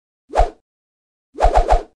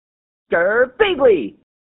Gerbeegly!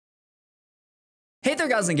 Hey there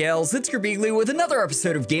guys and gals, it's Gerbeegly with another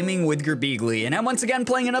episode of Gaming with Gerbeegly, and I'm once again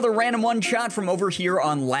playing another random one-shot from over here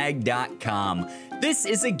on lag.com. This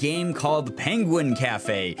is a game called the Penguin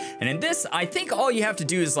Cafe, and in this, I think all you have to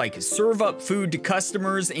do is like serve up food to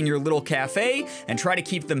customers in your little cafe and try to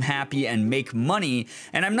keep them happy and make money,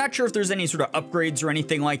 and I'm not sure if there's any sort of upgrades or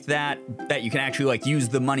anything like that you can actually like use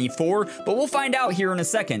the money for, but we'll find out here in a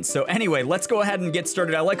second. So anyway, let's go ahead and get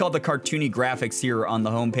started. I like all the cartoony graphics here on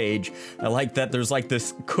the homepage. I like that there's like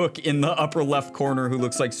this cook in the upper left corner who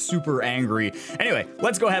looks like super angry. Anyway,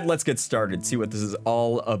 let's go ahead, let's get started, see what this is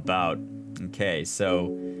all about. Okay,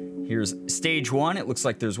 so here's stage 1. It looks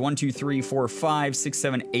like there's 1, 2, 3, 4, 5, 6,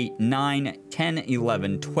 7, 8, 9, 10,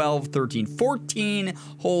 11, 12, 13, 14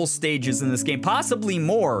 whole stages in this game, possibly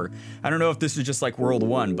more. I don't know if this is just like World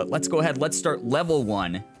 1, but let's go ahead, let's start level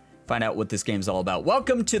 1, find out what this game's all about.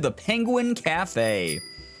 Welcome to the Penguin Cafe.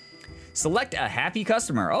 Select a happy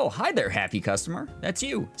customer. Oh, hi there, happy customer. That's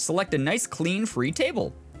you. Select a nice, clean, free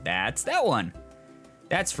table. That's that one.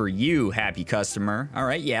 That's for you, happy customer. All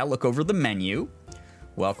right, yeah, look over the menu.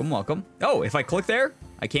 Welcome, welcome. Oh, if I click there,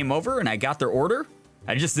 I came over and I got their order.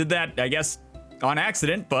 I just did that, I guess, on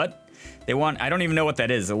accident, but they want, I don't even know what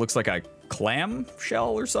that is. It looks like a clam shell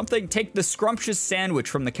or something. Take the scrumptious sandwich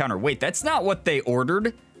from the counter. Wait, that's not what they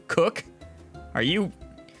ordered, cook. Are you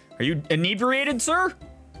inebriated, sir?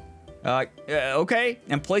 Okay,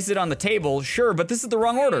 and place it on the table, sure, but this is the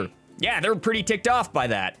wrong order. Yeah, they're pretty ticked off by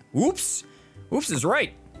that. Oops. Oops is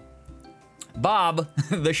right. Bob,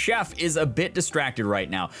 the chef, is a bit distracted right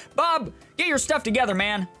now. Bob, get your stuff together,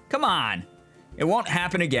 man. Come on. It won't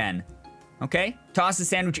happen again. Okay? Toss the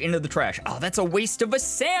sandwich into the trash. Oh, that's a waste of a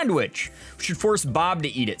sandwich. We should force Bob to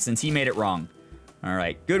eat it since he made it wrong. All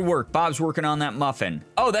right, good work. Bob's working on that muffin.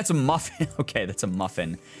 Oh, that's a muffin. Okay, that's a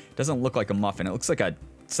muffin. It doesn't look like a muffin. It looks like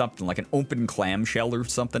something like an open clamshell or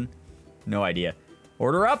something. No idea.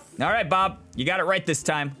 Order up. All right, Bob, you got it right this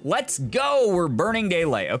time. Let's go. We're burning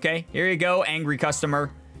daylight. Okay, here you go, angry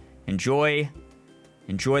customer. Enjoy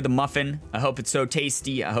the muffin. I hope it's so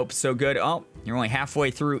tasty. I hope it's so good. Oh, you're only halfway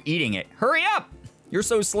through eating it. Hurry up. You're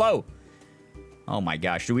so slow. Oh my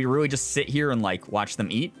gosh, do we really just sit here and like watch them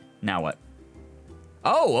eat? Now what?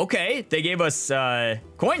 Oh, okay. They gave us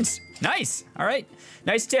coins. Nice. All right.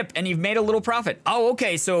 Nice tip. And you've made a little profit. Oh,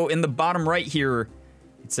 okay. So in the bottom right here,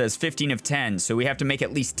 it says 15 of 10. So we have to make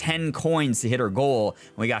at least 10 coins to hit our goal.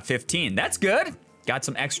 We got 15. That's good. Got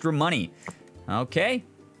some extra money. Okay.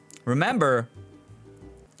 Remember,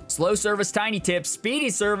 slow service, tiny tips. Speedy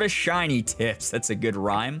service, shiny tips. That's a good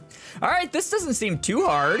rhyme. All right. This doesn't seem too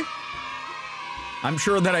hard. I'm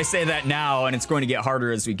sure that I say that now and it's going to get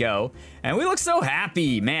harder as we go. And we look so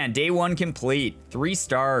happy. Man, day 1 complete. 3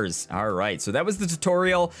 stars. All right, so that was the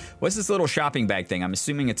tutorial. What's this little shopping bag thing? I'm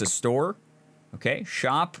assuming it's a store. Okay,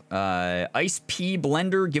 shop, ice pea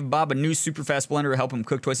blender. Give Bob a new super fast blender to help him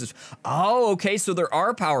cook twice as... Oh, okay, so there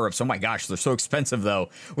are power-ups. Oh my gosh, they're so expensive though.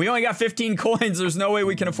 We only got 15 coins. There's no way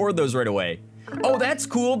we can afford those right away. Oh, that's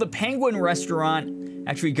cool. The Penguin restaurant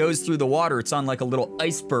actually goes through the water. It's on like a little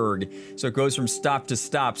iceberg. So it goes from stop to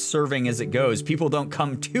stop, serving as it goes. People don't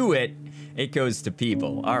come to it. It goes to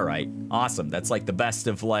people. All right, awesome. That's like the best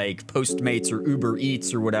of like Postmates or Uber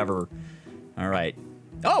Eats or whatever. All right.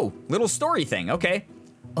 Oh, little story thing, okay.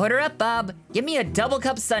 Order up, Bob. Give me a double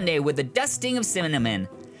cup sundae with a dusting of cinnamon.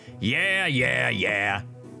 Yeah.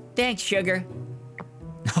 Thanks, sugar.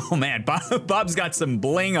 Oh man, Bob's got some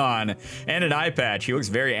bling on and an eye patch. He looks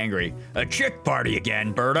very angry. A chick party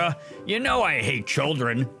again, Berta. You know I hate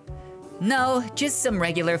children. No, just some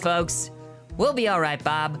regular folks. We'll be all right,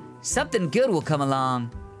 Bob. Something good will come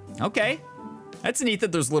along. Okay. That's neat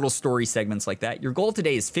that there's little story segments like that. Your goal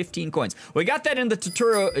today is 15 coins. We got that in the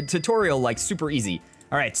tutorial like super easy.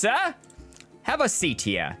 All right, sir, have a seat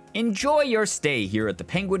here. Enjoy your stay here at the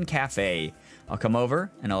Penguin Cafe. I'll come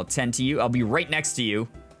over and I'll attend to you. I'll be right next to you.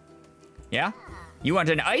 Yeah? You want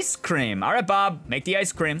an ice cream? All right, Bob, make the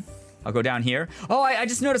ice cream. I'll go down here. Oh, I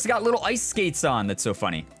just noticed I got little ice skates on. That's so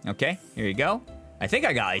funny. Okay, here you go. I think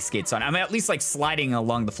I got ice skates on. I'm at least like sliding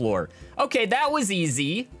along the floor. Okay, that was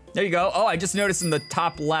easy. There you go. Oh, I just noticed in the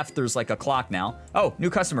top left, there's like a clock now. Oh, new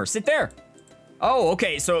customer, sit there. Oh,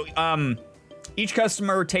 okay, so each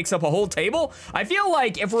customer takes up a whole table? I feel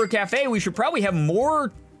like if we're a cafe, we should probably have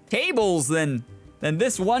more tables than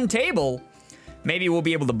this one table. Maybe we'll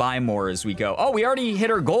be able to buy more as we go. Oh, we already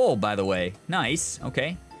hit our goal, by the way. Nice,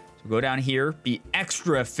 okay. So go down here, be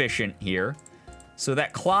extra efficient here. So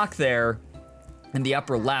that clock there in the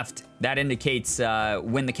upper left, that indicates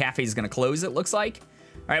when the cafe is gonna close, it looks like.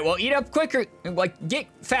 All right, well, eat up quicker, like, get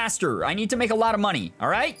faster. I need to make a lot of money, all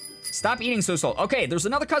right? Stop eating so salty. Okay, there's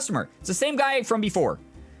another customer. It's the same guy from before.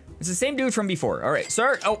 It's the same dude from before. All right,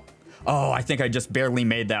 sir. Oh, I think I just barely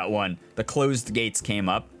made that one. The closed gates came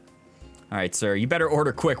up. All right, sir, you better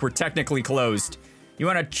order quick. We're technically closed. You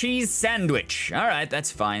want a cheese sandwich? All right, that's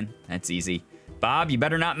fine. That's easy. Bob, you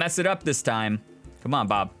better not mess it up this time. Come on,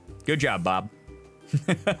 Bob. Good job, Bob.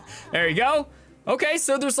 There you go. Okay,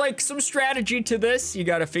 so there's like some strategy to this. You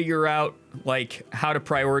got to figure out like how to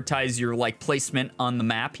prioritize your like placement on the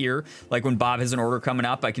map here. Like when Bob has an order coming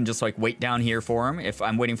up, I can just like wait down here for him if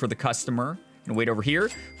I'm waiting for the customer. And wait over here,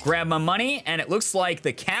 grab my money, and it looks like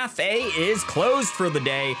the cafe is closed for the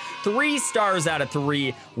day. 3 stars out of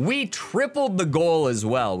 3. We tripled the goal as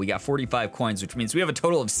well. We got 45 coins, which means we have a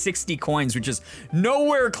total of 60 coins, which is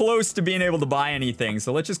nowhere close to being able to buy anything.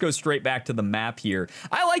 So let's just go straight back to the map here.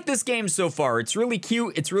 I like this game so far. It's really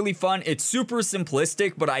cute. It's really fun. It's super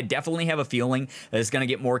simplistic, but I definitely have a feeling that it's going to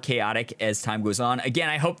get more chaotic as time goes on. Again,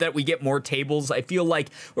 I hope that we get more tables. I feel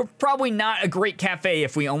like we're probably not a great cafe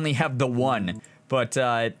if we only have the one. But,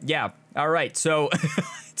 yeah, all right, so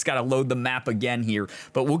it's got to load the map again here.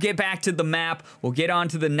 But we'll get back to the map. We'll get on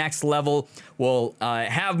to the next level. We'll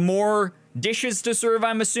have more dishes to serve,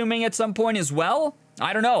 I'm assuming, at some point as well.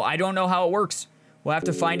 I don't know. I don't know how it works. We'll have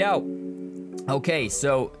to find out. Okay,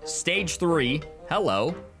 so stage 3.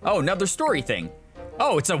 Hello. Oh, another story thing.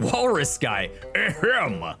 Oh, it's a walrus guy.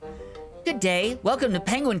 Ahem. Good day. Welcome to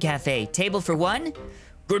Penguin Cafe. Table for 1?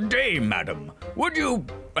 Good day, madam. Would you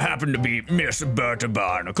happen to be Miss Berta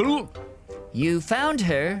Barnacle? You found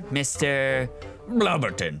her, Mr.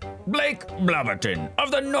 Blubberton. Blake Blubberton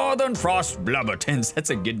of the Northern Frost Blubbertons.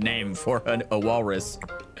 That's a good name for a walrus.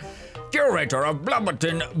 Curator of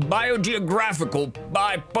Blubberton Biogeographical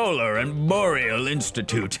Bipolar and Boreal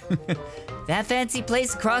Institute. That fancy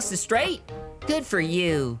place across the strait? Good for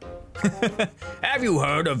you. Have you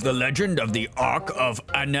heard of the legend of the Ark of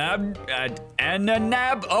Anab?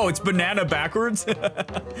 Ananab? Oh, it's banana backwards?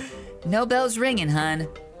 No bells ringing, hun.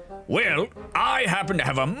 Well, I happen to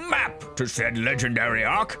have a map to said legendary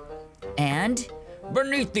Ark. And?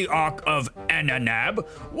 Beneath the Ark of Ananab,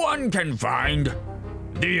 one can find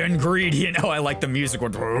the ingredient. Oh, I like the music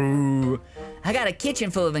one. Ooh. I got a kitchen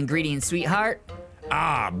full of ingredients, sweetheart.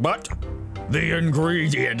 But the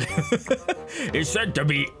ingredient is said to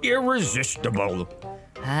be irresistible.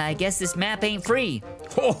 I guess this map ain't free.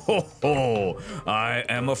 Ho, ho, ho. I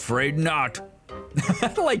am afraid not.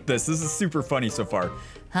 I like this. This is super funny so far.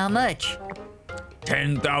 How much?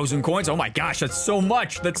 10,000 coins. Oh my gosh, that's so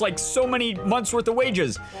much. That's like so many months worth of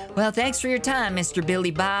wages. Well, thanks for your time, Mr.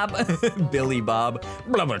 Billy Bob. Billy Bob.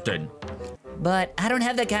 Blubberton. But I don't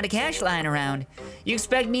have that kind of cash lying around. You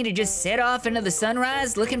expect me to just set off into the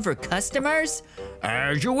sunrise looking for customers?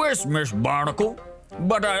 As you wish, Miss Barnacle.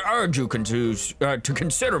 But I urge you to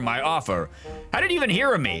consider my offer. How did you even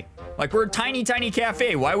hear of me? Like, we're a tiny, tiny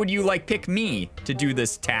cafe. Why would you, like, pick me to do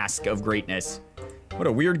this task of greatness? What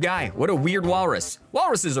a weird guy. What a weird walrus.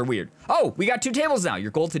 Walruses are weird. Oh, we got 2 tables now.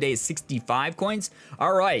 Your goal today is 65 coins.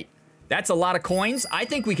 All right. That's a lot of coins. I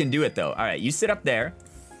think we can do it, though. All right, you sit up there.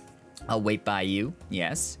 I'll wait by you.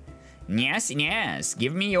 Yes. Yes, yes.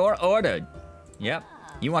 Give me your order. Yep.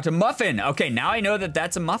 You want a muffin. Okay, now I know that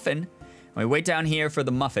that's a muffin. We wait down here for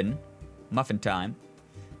the muffin. Muffin time.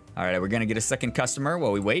 All right, we're gonna get a second customer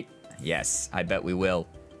while we wait. Yes, I bet we will.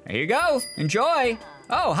 Here you go. Enjoy.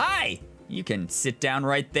 Oh, hi. You can sit down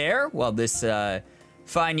right there while this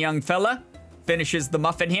fine young fella finishes the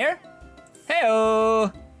muffin here.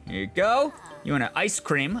 Hey-oh. Here you go. You want an ice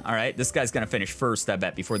cream? All right, this guy's gonna finish first, I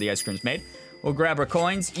bet, before the ice cream's made. We'll grab our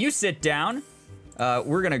coins. You sit down.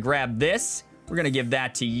 We're gonna grab this. We're gonna give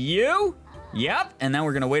that to you. Yep, and then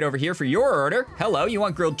we're gonna wait over here for your order. Hello, you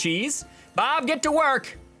want grilled cheese? Bob, get to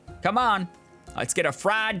work. Come on. Let's get a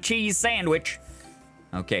fried cheese sandwich.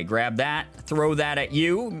 Okay, grab that. Throw that at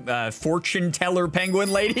you, fortune teller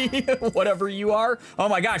penguin lady, whatever you are. Oh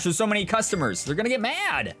my gosh, there's so many customers. They're gonna get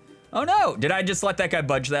mad. Oh no, did I just let that guy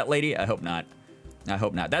budge that lady? I hope not. I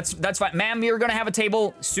hope not. That's fine. Ma'am, you're gonna have a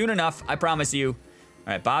table soon enough, I promise you.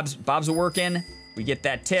 All right, Bob's working. We get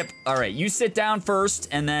that tip. All right, you sit down first,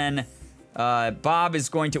 and then Bob is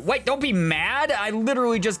going to... Wait, don't be mad. I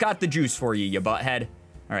literally just got the juice for you, you butthead.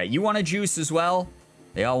 All right, you want a juice as well?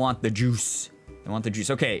 They all want the juice. They want the juice.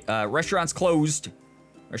 Okay, restaurant's closed.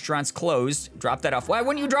 Restaurant's closed. Drop that off. Why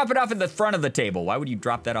wouldn't you drop it off at the front of the table? Why would you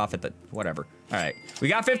drop that off at the... Whatever. All right. We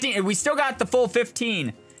got 15. We still got the full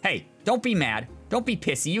 15. Hey, don't be mad. Don't be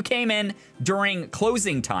pissy. You came in during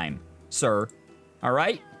closing time, sir. All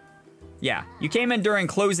right? Yeah, you came in during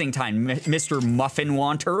closing time, Mr. Muffin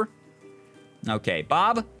Wanter. Okay,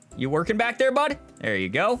 Bob, you working back there, bud? There you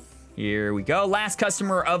go. Here we go. Last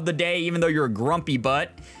customer of the day, even though you're a grumpy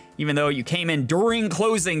butt. even though you came in during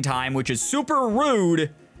closing time, which is super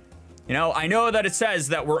rude. You know, I know that it says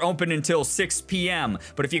that we're open until 6 p.m.,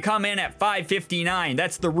 but if you come in at 5:59,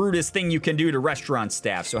 that's the rudest thing you can do to restaurant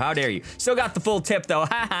staff, so how dare you. Still got the full tip, though,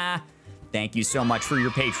 haha. Thank you so much for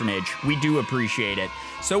your patronage. We do appreciate it.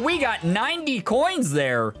 So we got 90 coins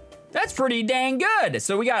there. That's pretty dang good.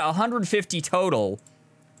 So we got 150 total.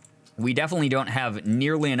 We definitely don't have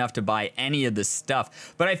nearly enough to buy any of this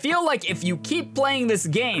stuff. But I feel like if you keep playing this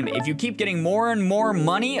game, if you keep getting more and more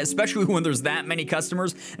money, especially when there's that many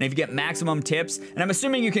customers, and if you get maximum tips, and I'm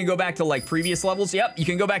assuming you can go back to like previous levels. Yep, you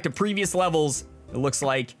can go back to previous levels, it looks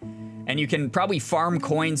like. And you can probably farm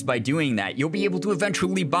coins by doing that. You'll be able to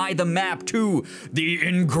eventually buy the map to the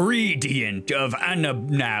ingredient of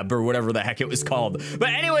Anabnab, or whatever the heck it was called. But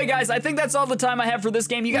anyway, guys, I think that's all the time I have for this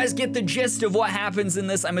game. You guys get the gist of what happens in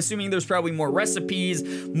this. I'm assuming there's probably more recipes,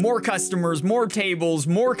 more customers, more tables,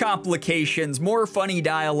 more complications, more funny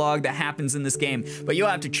dialogue that happens in this game. But you'll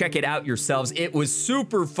have to check it out yourselves. It was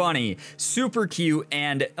super funny, super cute,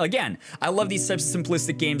 and again, I love these types of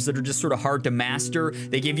simplistic games that are just sort of hard to master.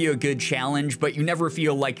 They give you a good challenge, but you never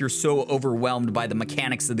feel like you're so overwhelmed by the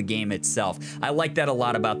mechanics of the game itself. I like that a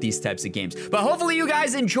lot about these types of games. But hopefully you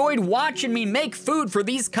guys enjoyed watching me make food for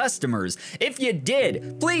these customers. If you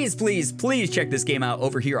did, please, please, please check this game out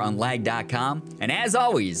over here on lag.com. And as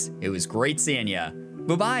always, it was great seeing ya.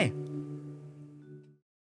 Bye-bye.